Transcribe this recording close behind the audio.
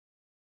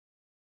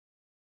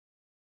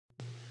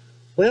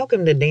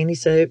Welcome to Dandy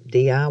Soap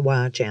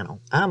DIY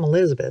channel. I'm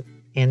Elizabeth,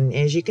 and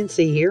as you can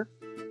see here,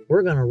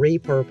 we're going to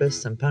repurpose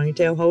some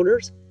ponytail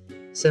holders,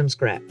 some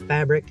scrap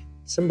fabric,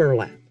 some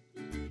burlap,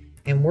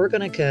 and we're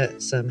going to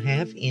cut some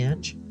 1/2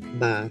 inch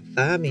by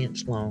 5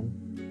 inch long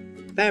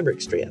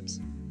fabric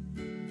strips.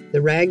 The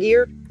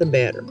raggier, the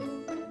better.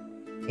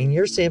 And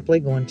you're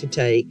simply going to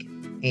take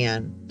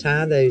and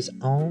tie those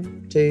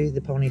on to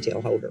the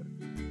ponytail holder.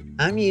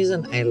 I'm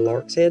using a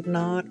lark's head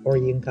knot, or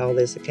you can call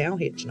this a cow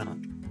hitch knot.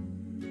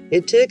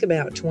 It took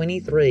about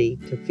 23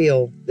 to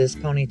fill this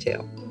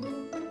ponytail.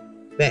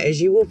 But as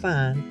you will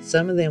find,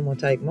 some of them will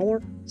take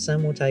more,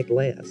 some will take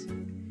less.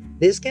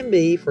 This can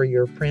be for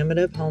your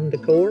primitive home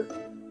decor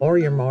or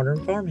your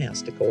modern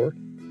farmhouse decor,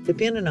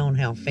 depending on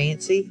how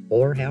fancy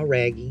or how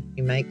raggy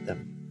you make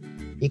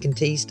them. You can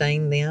tea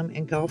stain them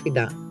and coffee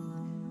dye.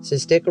 So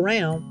stick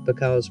around,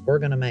 because we're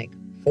going to make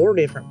 4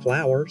 different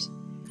flowers,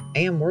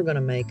 and we're going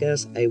to make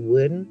us a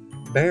wooden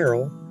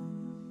barrel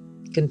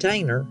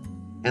container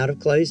out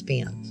of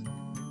clothespins.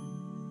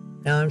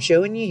 Now I'm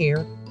showing you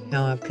here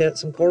how I've cut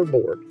some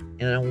cardboard,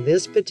 and on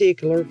this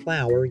particular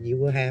flower you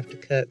will have to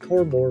cut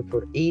cardboard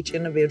for each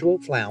individual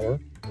flower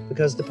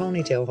because the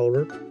ponytail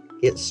holder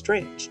gets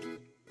stretched.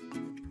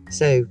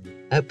 So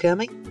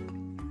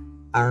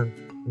upcoming, our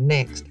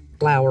next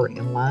flower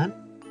in line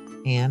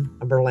and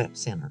a burlap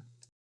center.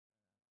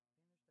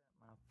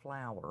 My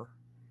flower,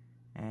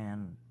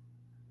 and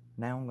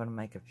now I'm going to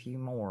make a few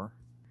more.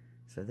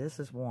 So this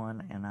is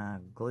one, and I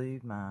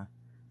glued my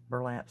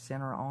burlap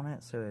center on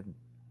it so it'd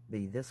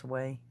be this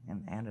way,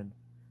 and added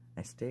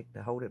a stick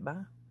to hold it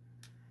by.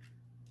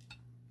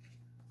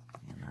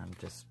 And I'm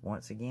just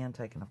once again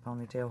taking a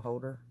ponytail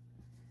holder,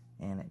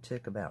 and it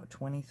took about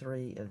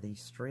 23 of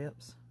these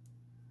strips,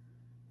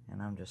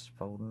 and I'm just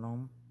folding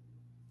them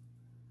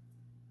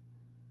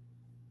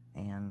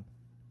and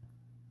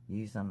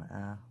using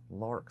a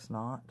lark's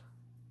head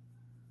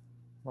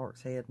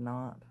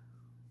knot.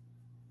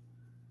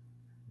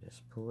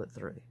 Just pull it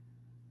through,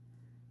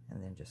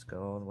 and then just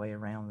go all the way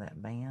around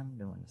that band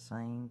doing the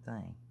same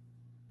thing.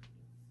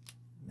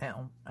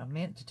 Now, I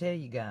meant to tell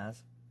you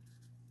guys,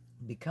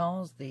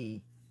 because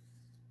the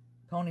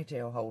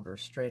ponytail holder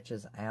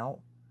stretches out,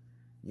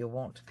 you'll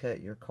want to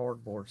cut your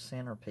cardboard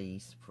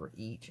centerpiece for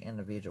each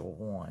individual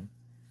one.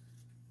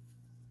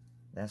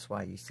 That's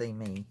why you see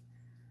me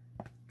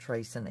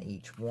tracing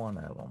each one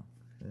of them.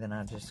 Then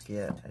I just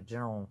get a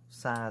general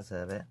size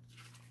of it,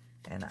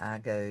 and I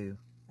go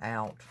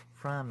out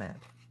from it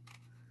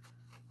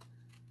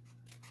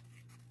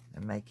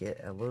and make it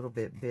a little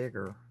bit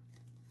bigger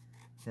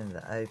than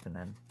the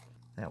opening.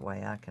 That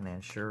way I can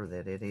ensure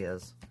that it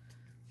is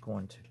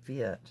going to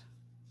fit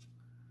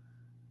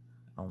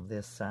on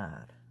this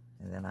side,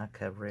 and then I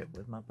cover it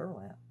with my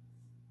burlap.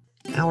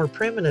 Our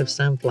primitive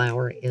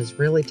sunflower is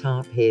really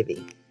top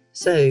heavy,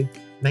 so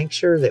make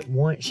sure that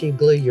once you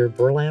glue your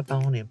burlap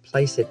on and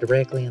place it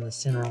directly in the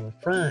center on the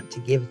front to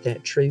give it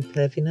that true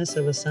puffiness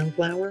of a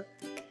sunflower,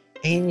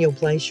 and you'll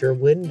place your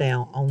wooden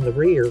dowel on the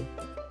rear,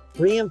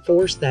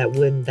 reinforce that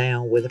wooden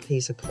dowel with a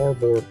piece of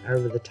cardboard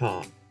over the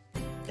top.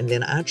 And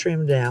then I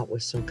trimmed it out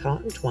with some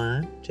cotton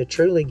twine to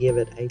truly give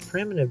it a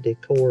primitive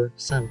decor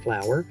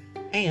sunflower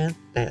and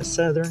that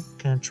southern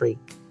country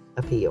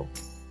appeal.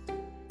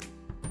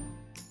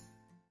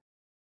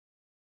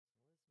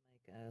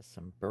 Make us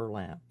some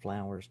burlap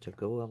flowers to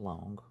go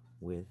along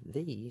with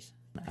these.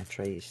 I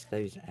traced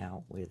those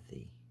out with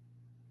the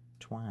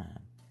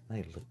twine.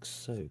 They look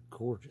so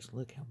gorgeous.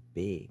 Look how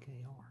big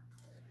they are.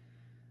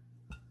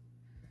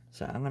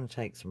 So I'm going to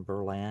take some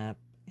burlap,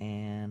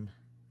 and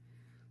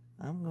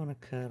I'm going to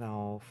cut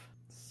off,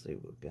 let's see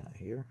what we've got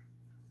here.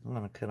 I'm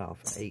going to cut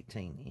off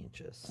 18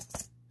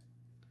 inches.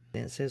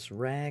 Since it's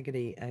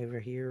raggedy over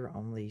here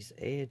on these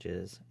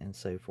edges and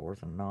so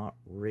forth, I'm not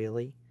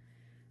really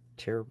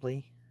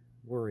terribly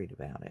worried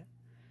about it.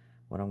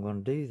 What I'm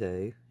going to do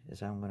though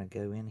is I'm going to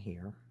go in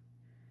here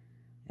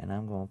and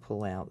I'm going to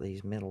pull out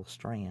these middle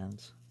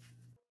strands.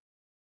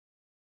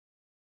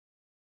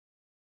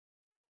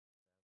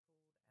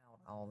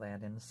 All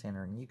that in the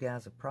center, and you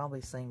guys have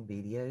probably seen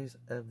videos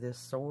of this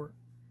sort,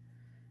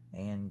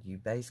 and you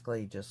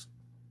basically just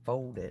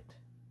fold it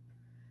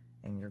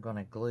and you're going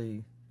to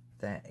glue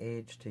that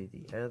edge to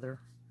the other,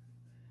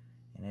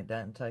 and it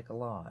doesn't take a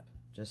lot,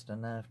 just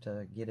enough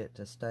to get it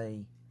to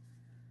stay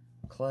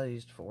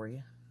closed for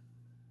you,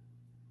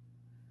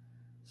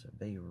 so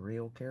be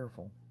real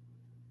careful.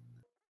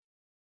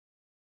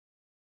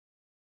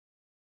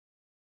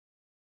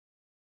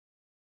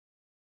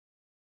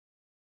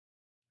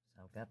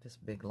 I've got this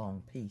big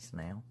long piece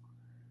now,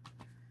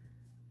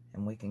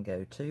 and we can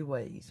go 2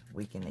 ways.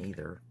 We can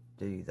either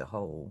do the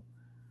whole,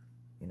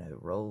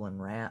 roll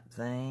and wrap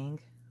thing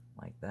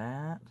like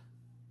that,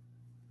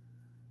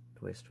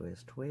 twist,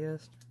 twist,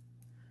 twist,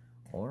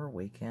 or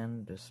we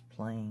can just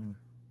plain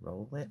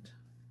roll it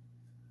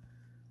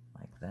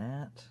like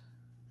that,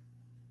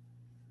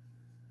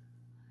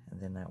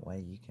 and then that way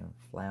you can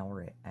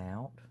flower it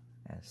out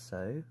as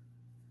so.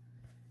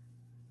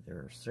 There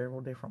are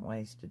several different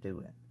ways to do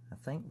it. I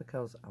think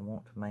because I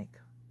want to make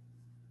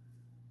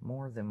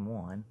more than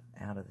one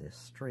out of this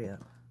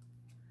strip,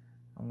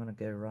 I'm going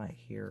to go right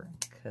here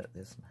and cut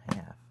this in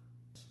half.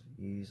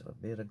 Use a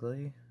bit of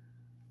glue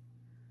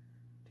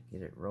to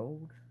get it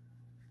rolled.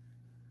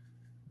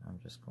 I'm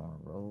just going to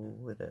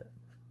roll it up.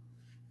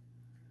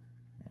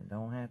 It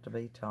don't have to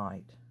be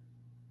tight.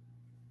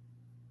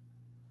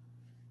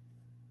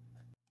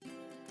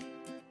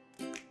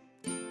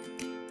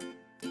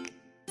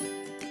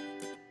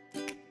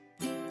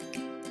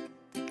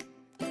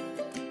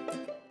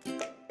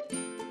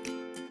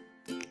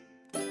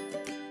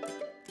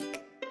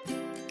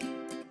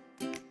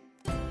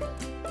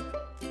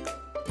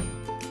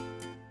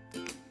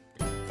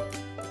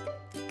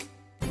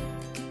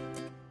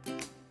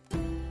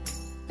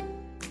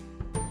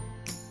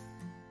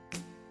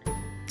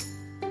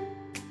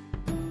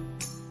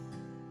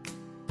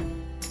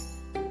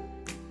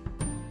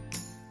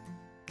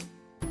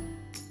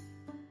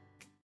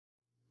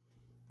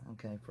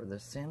 Okay, for the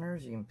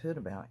centers, you can put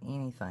about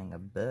anything. A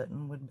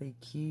button would be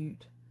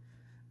cute.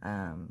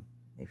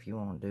 If you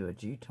want to do a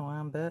jute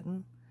twine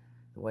button,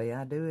 the way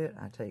I do it,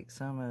 I take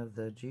some of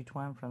the jute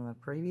twine from the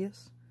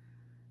previous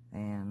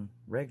and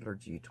regular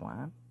jute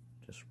twine,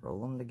 just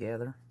roll them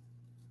together,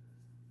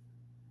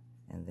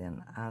 and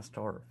then I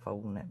start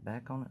folding it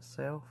back on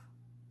itself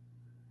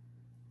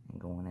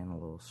and going in a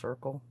little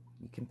circle.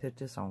 You can put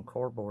this on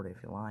cardboard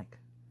if you like.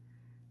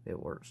 It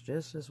works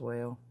just as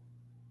well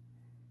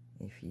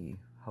if you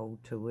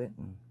hold to it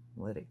and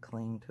let it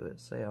cling to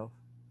itself.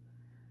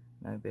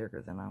 No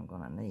bigger than I'm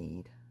going to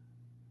need.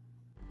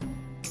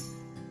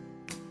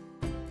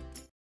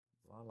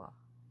 Voila,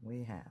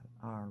 we have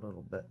our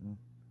little button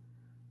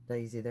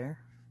daisy there.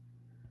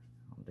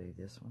 I'll do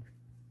this one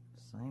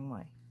the same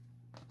way.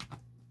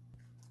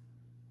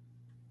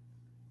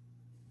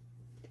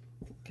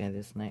 Okay,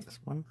 this next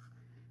one,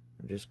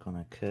 we're just going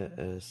to cut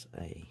us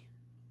a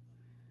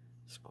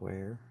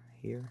square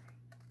here.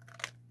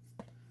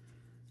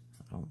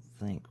 I don't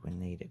think we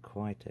need it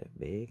quite that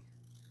big.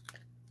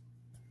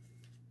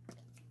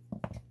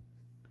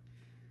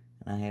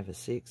 And I have a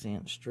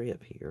 6-inch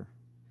strip here.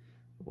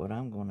 What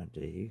I'm going to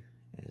do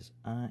is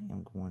I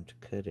am going to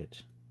cut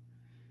it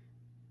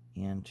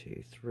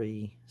into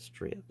 3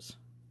 strips.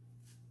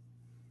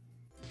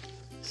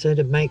 So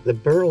to make the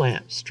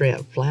burlap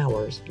strip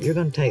flowers, you're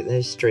going to take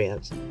those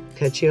strips,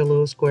 cut you a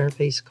little square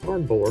piece of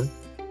cardboard,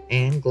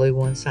 and glue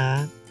one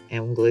side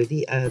and glue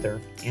the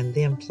other, and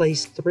then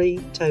place 3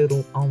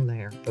 total on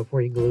there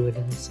before you glue it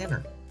in the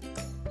center.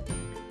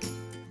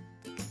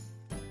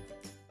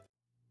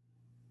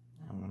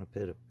 I'm going to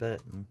put a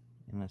button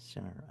in the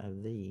center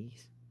of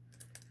these.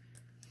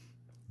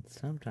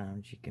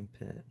 Sometimes you can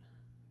put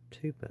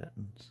 2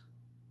 buttons.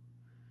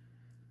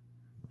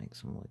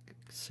 Makes them look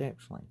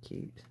exceptionally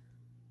cute.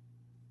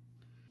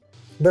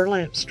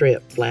 Burlap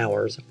strip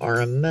flowers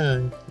are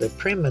among the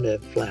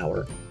primitive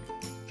flower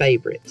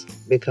favorites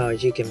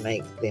because you can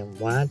make them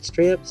wide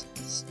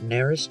strips,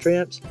 narrow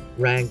strips,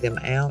 rag them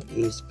out,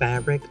 use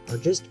fabric, or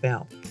just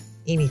about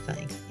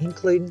anything,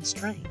 including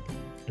string.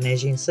 And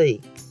as you can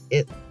see,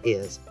 it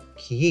is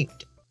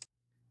cute.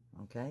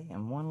 Okay,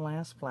 and one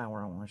last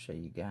flower I want to show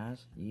you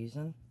guys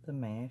using the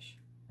mesh.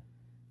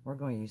 We're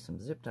going to use some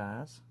zip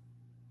ties,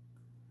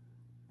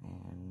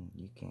 and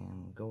you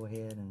can go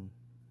ahead and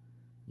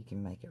you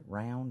can make it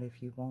round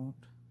if you want,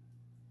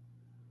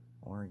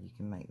 or you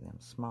can make them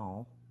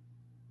small.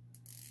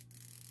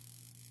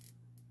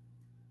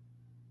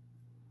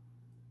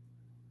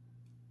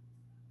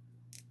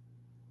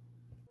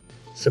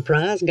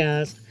 Surprise,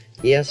 guys!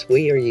 Yes,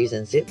 we are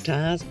using zip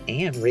ties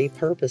and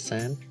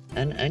repurposing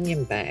an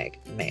onion bag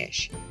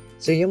mesh.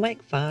 So you'll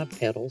make 5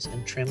 petals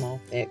and trim off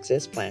the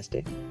excess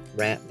plastic,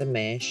 wrap the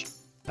mesh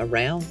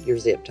around your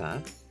zip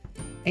tie,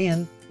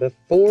 and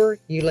before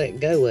you let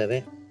go of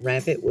it,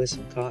 wrap it with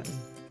some cotton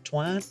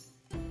twine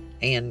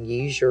and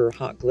use your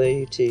hot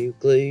glue to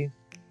glue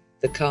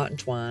the cotton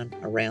twine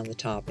around the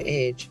top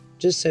edge,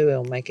 just so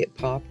it'll make it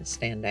pop and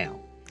stand out.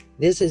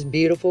 This is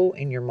beautiful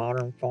in your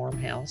modern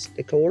farmhouse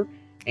decor,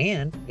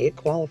 and it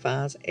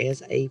qualifies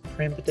as a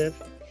primitive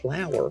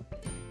flower.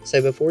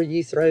 So before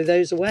you throw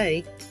those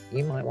away,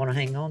 you might want to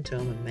hang on to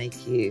them and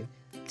make you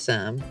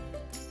some,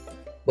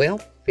 well,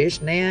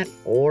 fishnet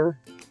or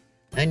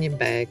onion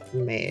bag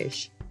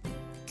mesh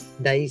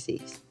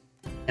daisies.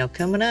 Now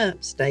coming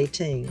up, stay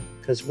tuned,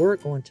 because we're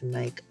going to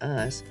make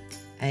us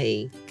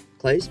a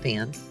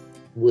clothespin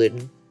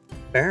wooden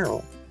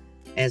barrel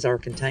as our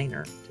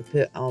container to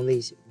put all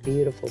these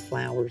beautiful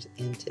flowers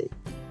into.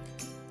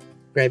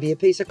 Grab you a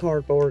piece of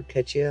cardboard,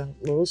 cut you a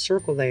little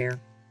circle there,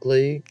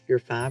 glue your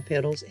 5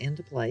 petals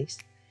into place,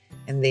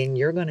 and then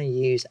you're going to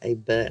use a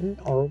button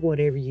or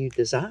whatever you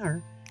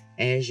desire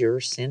as your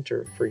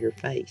center for your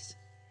face.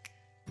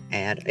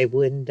 Add a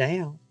wooden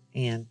dowel,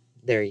 and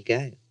there you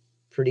go.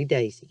 Pretty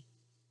daisy.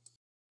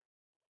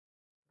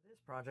 For this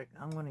project,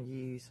 I'm going to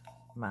use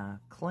my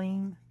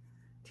clean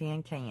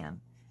tin can.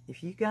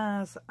 If you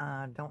guys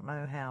don't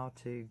know how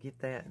to get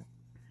that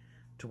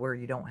to where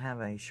you don't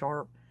have a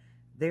sharp,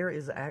 there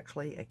is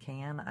actually a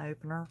can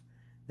opener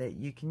that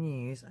you can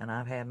use, and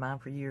I've had mine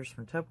for years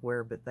from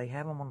Tupperware, but they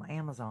have them on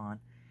Amazon,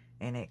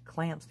 and it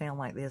clamps down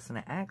like this, and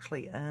it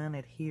actually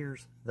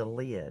unadheres the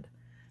lid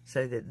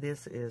so that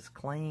this is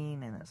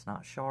clean and it's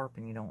not sharp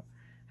and you don't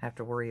have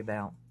to worry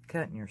about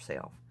cutting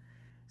yourself.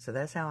 So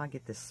that's how I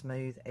get this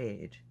smooth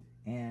edge,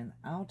 and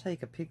I'll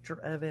take a picture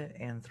of it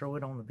and throw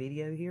it on the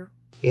video here.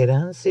 It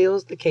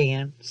unseals the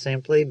can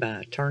simply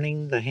by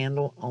turning the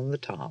handle on the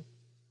top.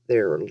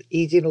 They're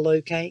easy to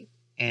locate,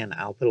 and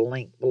I'll put a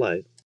link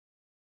below.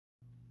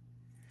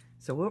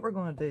 So what we're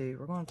going to do,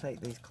 we're going to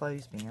take these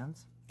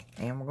clothespins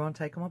and we're going to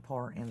take them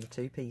apart into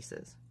 2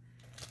 pieces.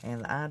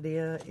 And the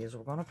idea is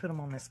we're going to put them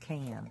on this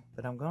can,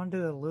 but I'm going to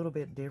do a little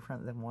bit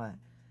different than what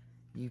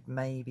you've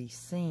maybe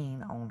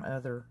seen on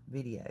other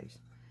videos.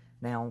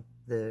 Now,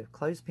 the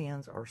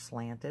clothespins are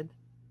slanted,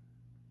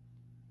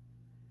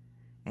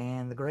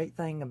 and the great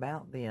thing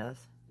about this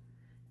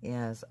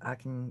is I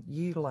can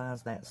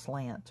utilize that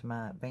slant to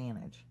my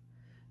advantage.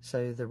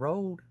 So the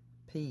rolled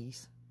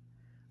piece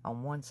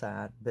on one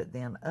side, but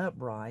then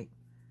upright,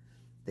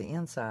 the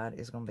inside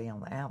is going to be on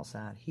the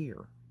outside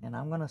here, and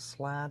I'm going to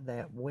slide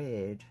that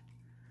wedge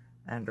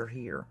under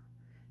here,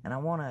 and I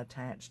want to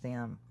attach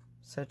them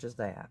such as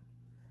that,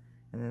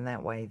 and then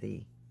that way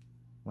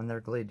when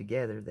they're glued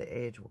together, the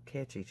edge will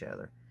catch each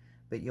other.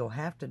 But you'll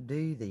have to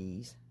do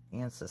these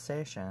in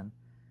succession,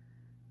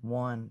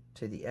 one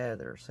to the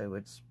other, so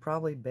it's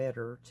probably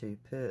better to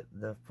put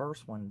the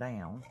first one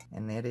down,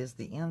 and that is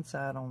the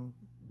inside on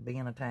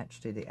being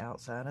attached to the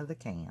outside of the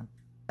can.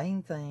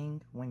 Main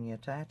thing when you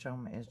attach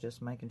them is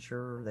just making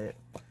sure that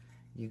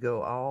you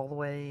go all the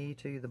way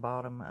to the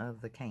bottom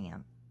of the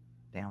can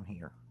down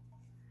here,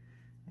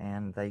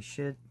 and they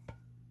should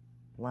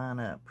line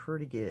up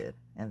pretty good.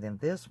 And then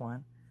this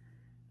one,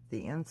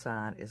 the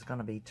inside is going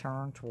to be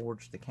turned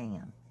towards the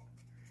can,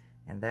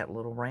 and that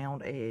little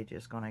round edge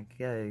is going to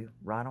go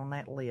right on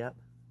that lip,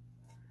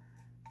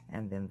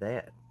 and then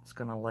that's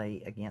going to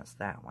lay against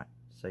that one.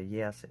 So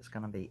yes, it's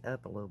going to be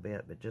up a little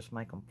bit, but just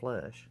make them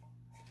flush.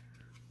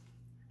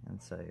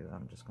 And so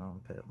I'm just going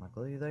to put my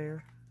glue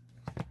there.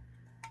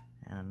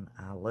 And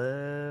I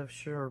love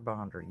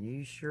SureBonder.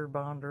 Use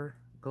SureBonder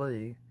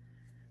glue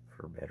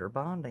for better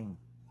bonding.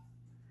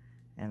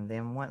 And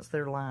then once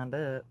they're lined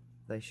up,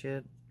 they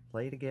should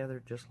lay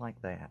together just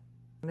like that.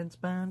 And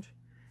sponge,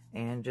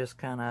 and just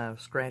kind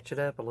of scratch it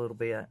up a little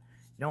bit.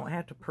 You don't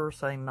have to per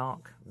se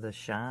knock the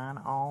shine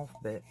off,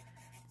 but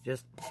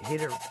just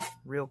hit it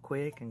real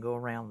quick and go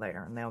around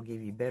there, and they'll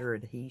give you better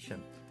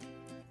adhesion.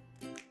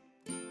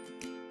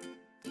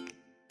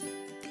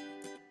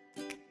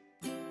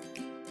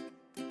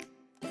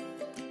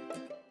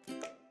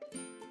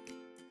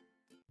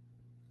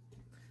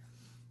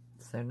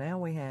 So now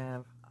we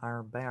have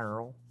our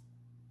barrel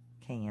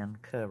can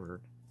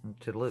covered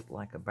to look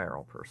like a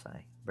barrel per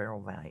se.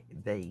 Barrel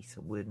vase,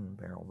 a wooden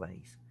barrel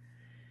vase.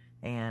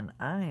 And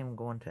I am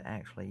going to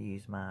actually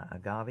use my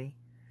agave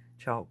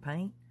chalk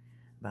paint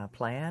by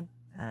Plaid.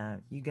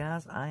 You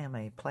guys, I am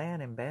a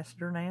Plaid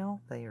ambassador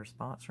now. They are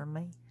sponsoring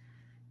me.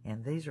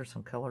 And these are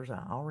some colors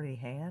I already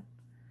had.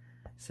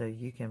 So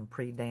you can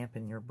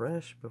pre-dampen your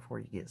brush before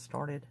you get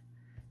started.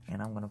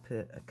 And I'm going to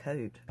put a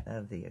coat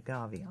of the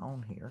agave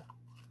on here.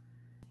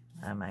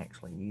 I'm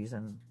actually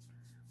using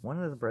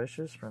one of the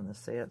brushes from the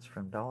sets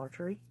from Dollar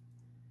Tree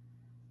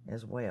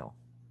as well.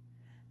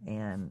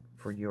 And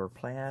for your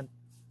Plaid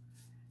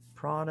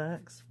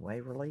products,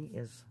 Waverly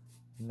is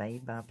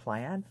made by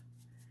Plaid.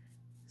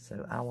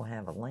 So I will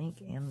have a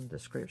link in the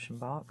description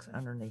box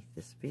underneath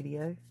this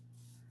video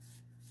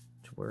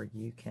to where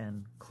you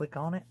can click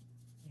on it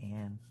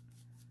and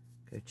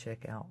go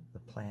check out the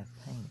Plaid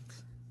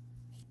paints.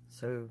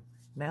 So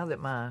now that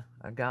my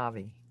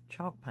agave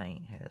chalk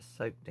paint has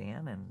soaked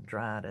in and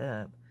dried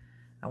up,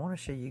 I want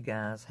to show you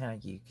guys how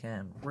you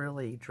can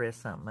really dress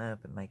something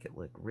up and make it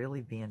look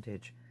really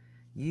vintage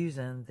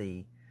using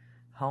the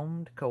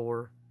Home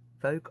Decor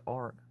Folk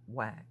Art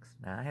Wax.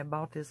 Now, I had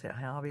bought this at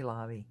Hobby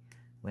Lobby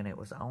when it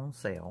was on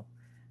sale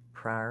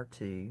prior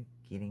to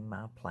getting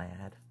my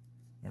Plaid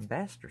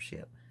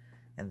ambassadorship,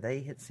 and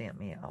they had sent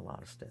me a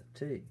lot of stuff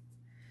too.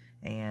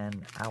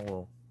 And I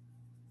will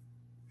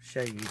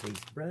show you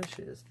these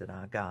brushes that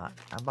I got.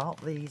 I bought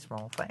these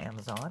off of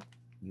Amazon.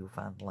 You'll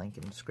find the link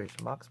in the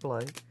description box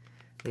below.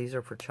 These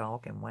are for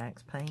chalk and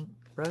wax paint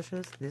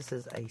brushes. This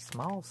is a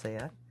small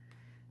set,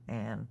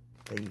 and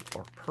they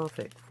are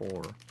perfect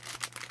for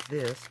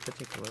this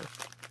particular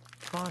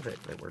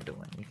project that we're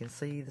doing. You can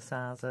see the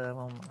size of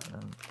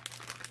them.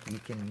 You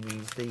can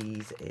use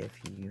these if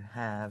you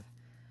have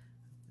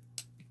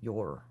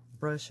your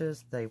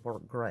brushes. They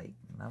work great.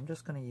 And I'm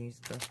just going to use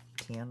the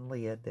tin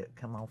lid that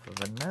come off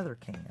of another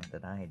can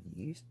that I had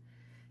used.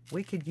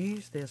 We could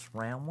use this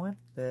round one,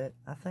 but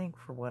I think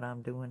for what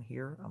I'm doing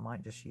here, I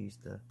might just use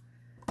the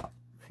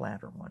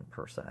flatter one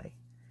per se.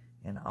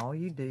 And all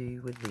you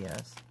do with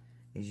this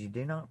is you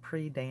do not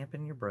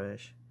pre-dampen your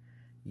brush.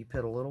 You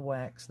put a little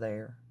wax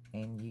there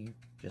and you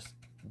just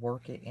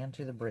work it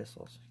into the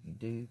bristles. You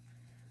do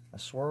a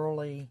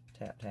swirly,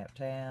 tap, tap,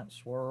 tap,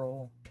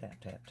 swirl,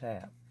 tap, tap,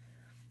 tap.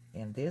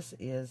 And this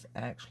is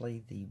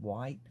actually the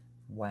white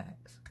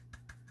wax.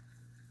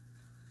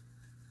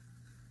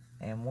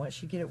 And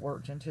once you get it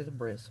worked into the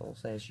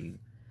bristles, as you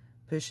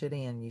push it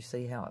in, you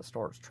see how it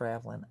starts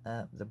traveling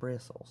up the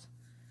bristles.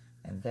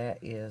 And that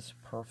is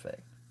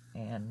perfect.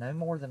 And no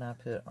more than I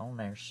put on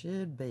there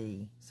should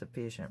be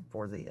sufficient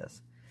for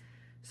this.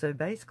 So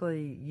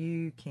basically,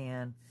 you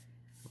can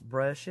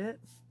brush it,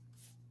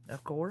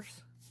 of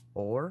course,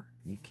 or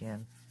you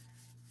can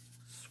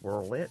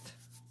swirl it.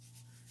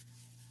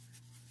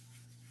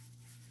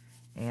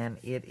 And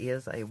it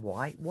is a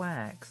white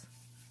wax,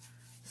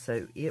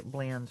 so it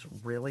blends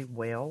really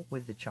well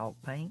with the chalk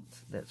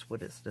paints. That's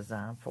what it's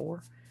designed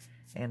for.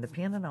 And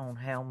depending on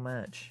how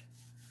much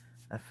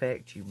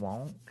effect you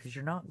want, because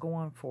you're not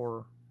going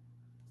for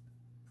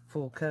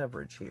full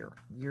coverage here,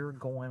 you're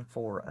going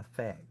for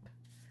effect.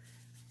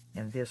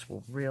 And this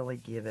will really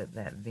give it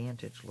that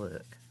vintage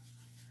look.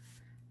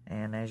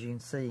 And as you can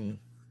see,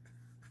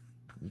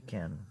 you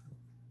can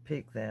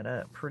pick that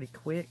up pretty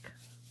quick.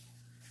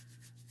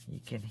 You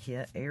can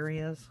hit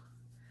areas.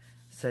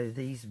 So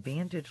these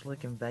vintage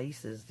looking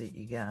vases that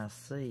you guys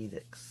see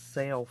that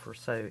sell for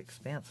so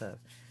expensive,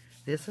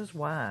 this is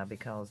why,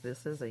 because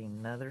this is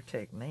another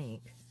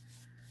technique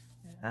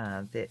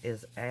that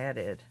is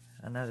added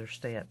another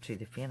step to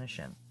the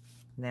finishing.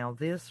 Now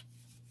this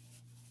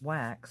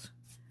wax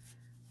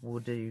will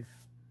do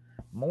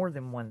more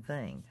than one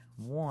thing.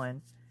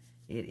 One,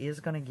 it is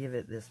going to give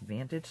it this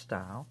vintage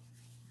style.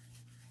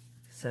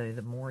 So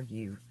the more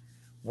you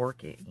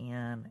work it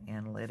in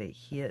and let it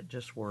hit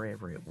just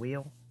wherever it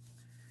will.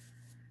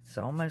 It's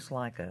almost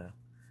like a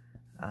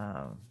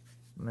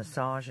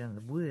massage in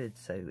the wood,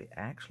 so it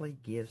actually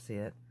gives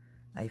it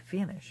a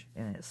finish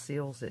and it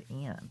seals it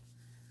in.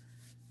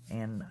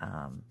 And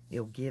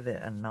it'll give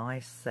it a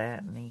nice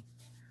satiny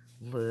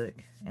look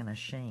and a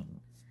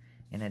sheen.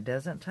 And it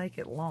doesn't take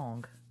it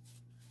long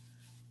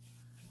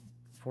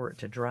for it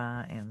to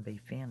dry and be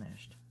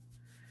finished.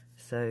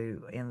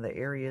 So in the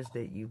areas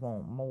that you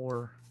want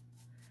more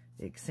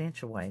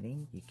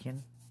accentuating, you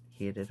can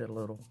hit it a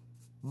little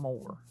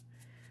more.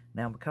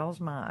 Now, because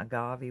my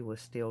agave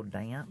was still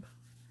damp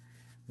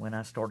when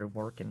I started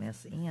working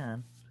this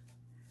in,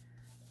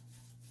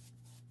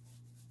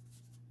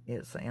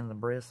 it's in the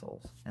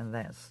bristles, and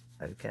that's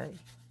okay.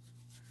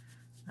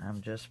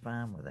 I'm just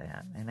fine with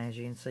that. And as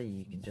you can see,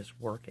 you can just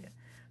work it.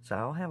 So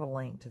I'll have a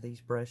link to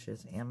these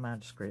brushes in my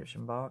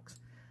description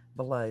box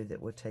below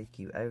that will take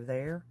you over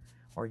there,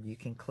 or you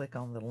can click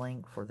on the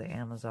link for the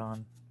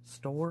Amazon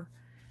store.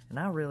 And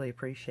I really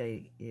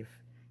appreciate if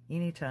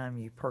anytime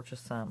you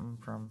purchase something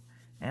from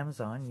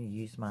Amazon, you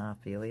use my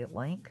affiliate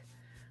link.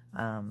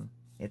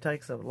 It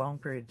takes a long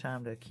period of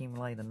time to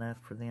accumulate enough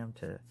for them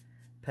to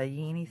pay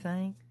you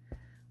anything,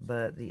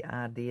 but the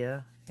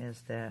idea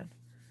is that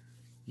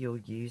you'll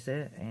use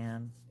it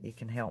and it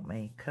can help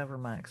me cover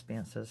my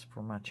expenses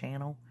for my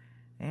channel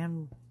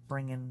and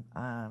bringing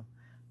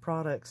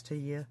products to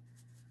you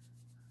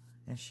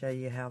and show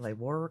you how they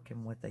work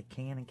and what they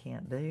can and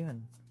can't do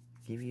and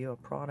give you a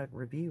product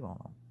review on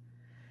them.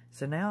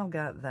 So now I've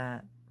got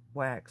that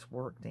wax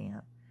worked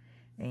in,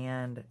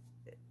 and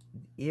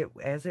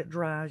as it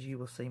dries, you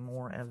will see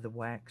more of the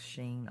wax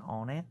sheen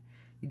on it.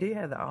 You do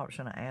have the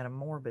option of adding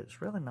more, but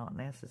it's really not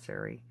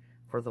necessary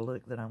for the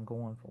look that I'm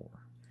going for.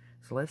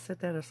 So let's set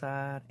that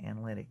aside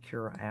and let it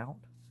cure out.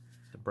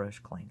 The brush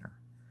cleaner,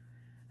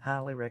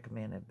 highly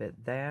recommend it. But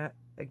that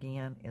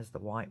again is the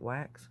white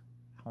wax,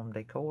 home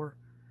decor,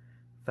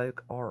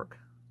 folk art,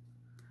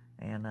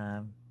 and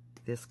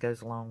this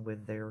goes along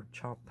with their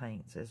chalk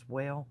paints as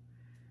well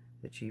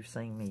that you've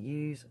seen me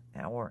use.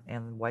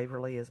 And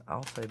Waverly is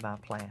also by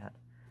Plaid.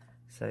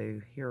 So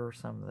here are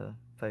some of the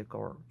folk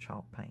art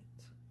chalk paints.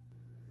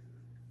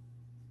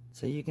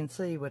 So you can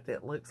see what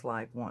that looks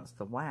like once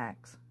the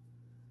wax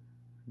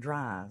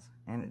dries,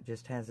 and it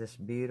just has this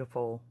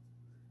beautiful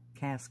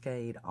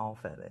cascade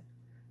off of it.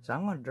 So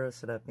I'm going to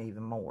dress it up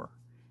even more.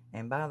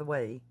 And by the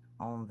way,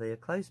 on the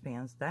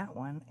clothespins, that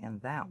one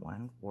and that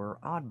one were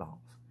oddballs,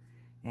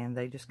 and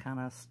they just kind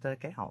of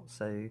stuck out.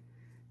 So,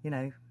 you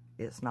know,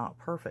 it's not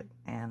perfect,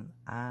 and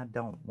I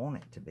don't want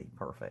it to be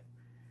perfect.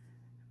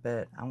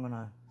 But I'm going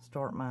to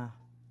start my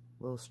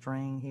little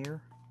string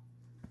here,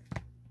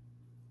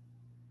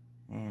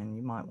 and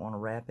you might want to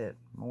wrap it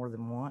more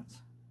than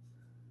once.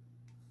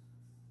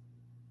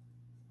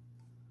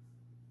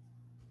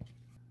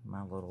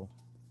 My little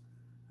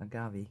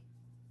agave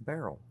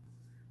barrel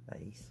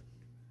vase.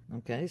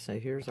 Okay, so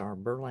here's our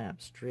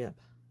burlap strip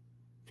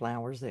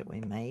flowers that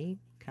we made,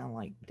 kind of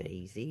like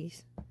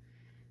daisies.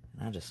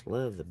 And I just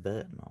love the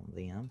button on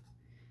them.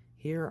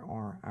 Here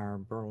are our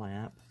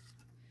burlap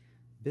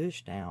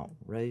bushed out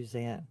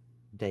rosette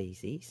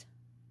daisies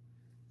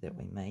that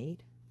we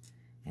made.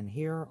 And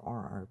here are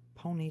our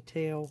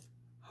ponytail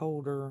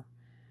holder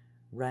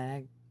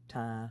rag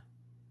tie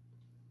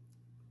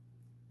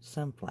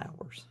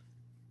sunflowers.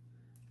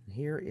 And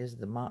here is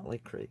the motley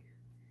crew.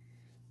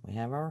 We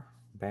have our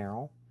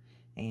barrel,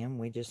 and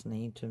we just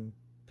need to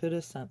put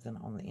us something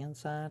on the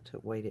inside to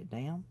weight it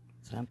down.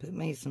 So I put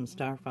me some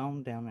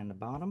styrofoam down in the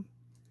bottom,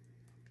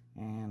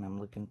 and I'm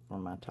looking for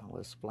my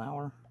tallest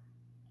flower.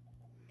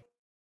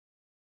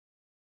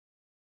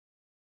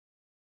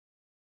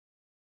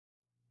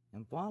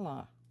 And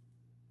voila,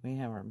 we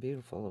have our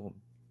beautiful little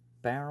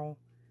barrel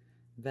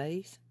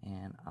vase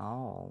and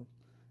all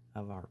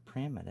of our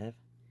primitive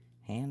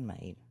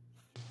handmade.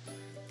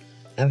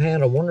 I've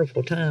had a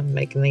wonderful time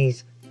making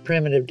these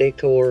primitive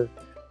decor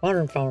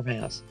modern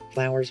farmhouse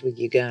flowers with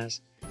you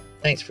guys.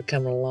 Thanks for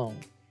coming along.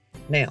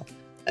 Now,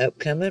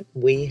 upcoming,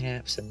 we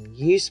have some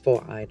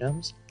useful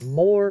items,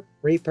 more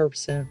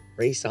repurposing,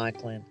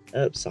 recycling,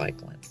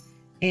 upcycling,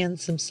 and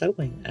some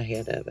sewing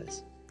ahead of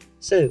us.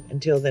 So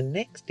until the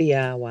next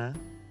DIY,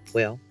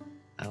 well,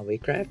 I'll be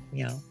crafting,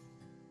 y'all.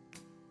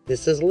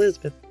 This is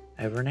Elizabeth,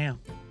 over now.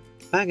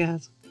 Bye,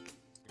 guys.